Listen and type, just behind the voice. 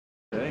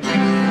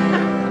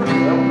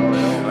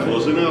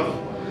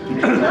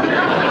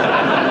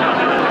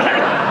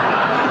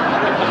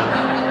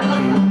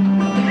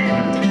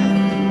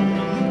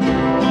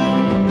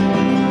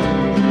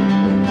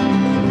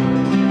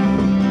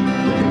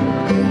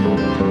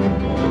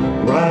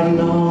Riding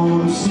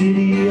on the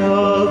city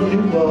of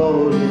New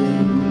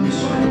Orleans,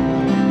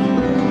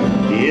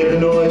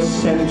 Illinois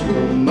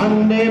Central,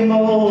 Monday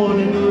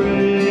morning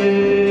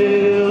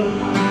rail.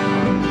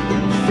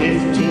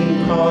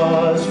 15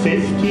 cars,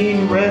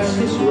 15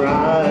 restless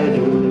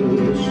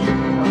riders,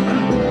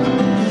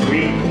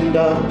 3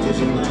 conductors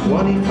and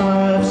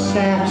 25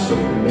 sacks of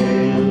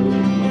mail.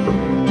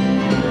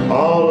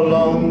 All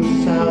along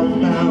the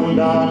southbound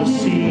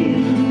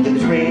Odyssey, the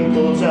train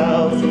pulls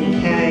out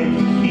from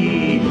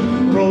Kankakee,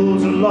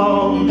 rolls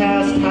along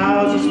past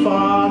houses,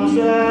 farms,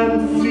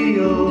 and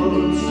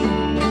fields,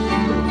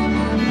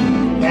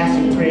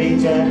 passing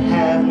trains that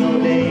have no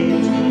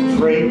names,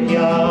 freight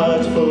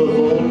yards full of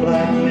old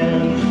black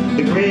men,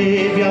 the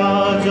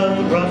graveyards of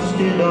the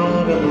rusted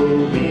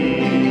automobiles.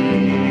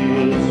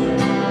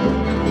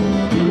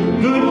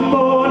 Good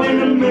morning,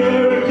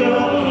 America,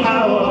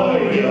 how are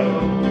you?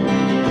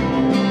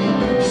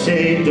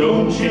 Say,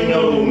 don't you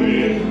know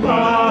me?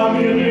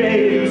 I'm your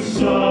native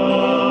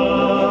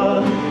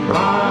son.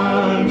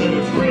 I'm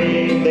the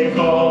train they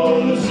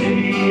call the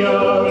city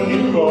of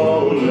New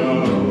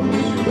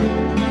Orleans.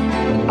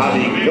 I'll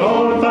be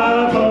gone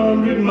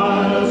 500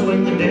 miles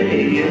when the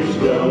day is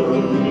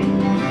done.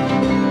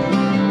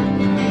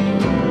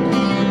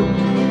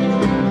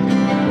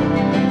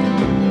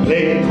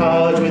 Playing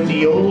cards with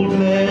the old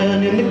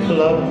man in the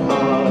club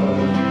car.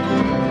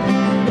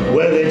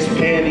 Well, it's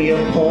penny a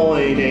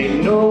point,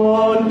 ain't no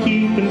one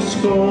keeping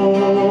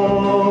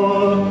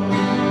score.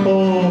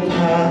 Oh,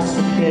 pass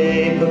the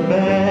paper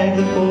bag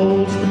that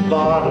holds the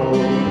bottle.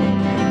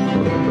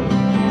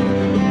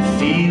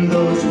 Feel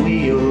those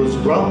wheels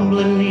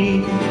rumbling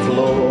beneath the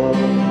floor.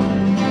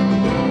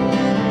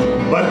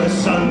 But the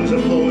sons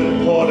of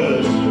Pullman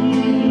porters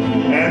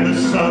and the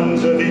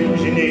sons of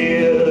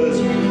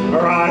engineers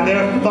ride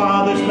their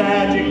father's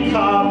magic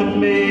carpet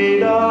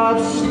made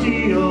of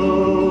steel.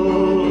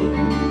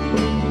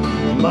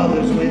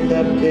 Mothers with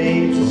their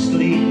babes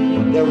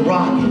asleep, they're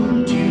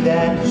rocking to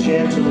that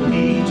gentle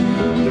beat.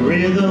 The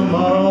rhythm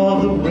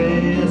of the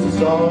rails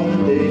is all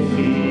that they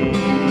feel.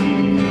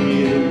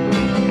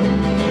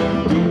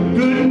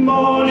 Good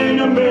morning,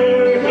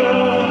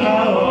 America,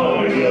 how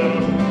are you?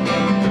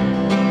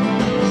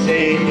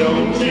 Say,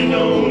 don't you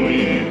know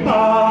me?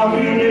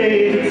 I'm your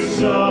native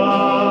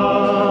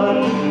son.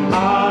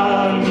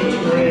 I'm the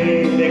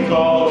train they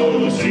call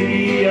the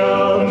city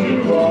of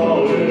New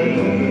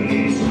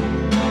Orleans.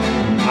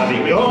 I'll be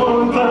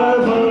gone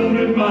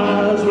 500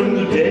 miles when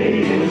the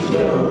day is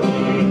done.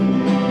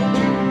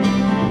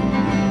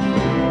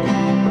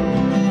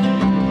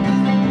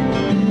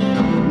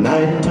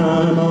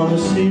 Nighttime on the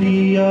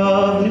city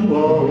of New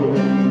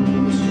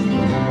Orleans,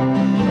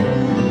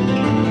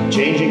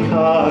 changing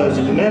cars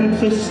in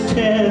Memphis,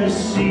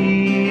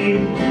 Tennessee.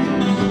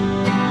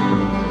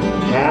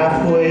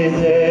 Halfway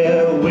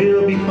there,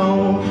 we'll be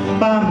home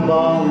by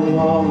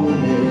morning,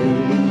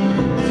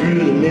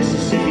 through the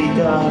Mississippi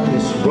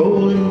darkness,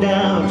 rolling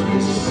down to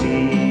the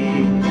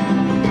sea.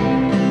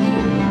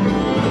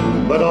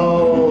 But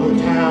all the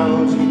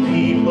towns and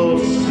people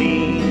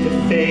seem to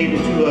fade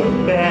into a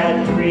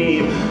bad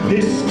dream.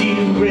 This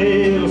steel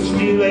rail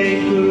still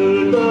ain't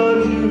good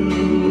the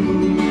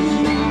news.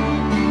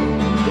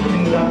 The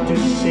conductor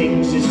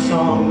sings his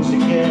songs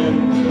again,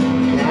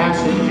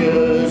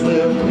 passengers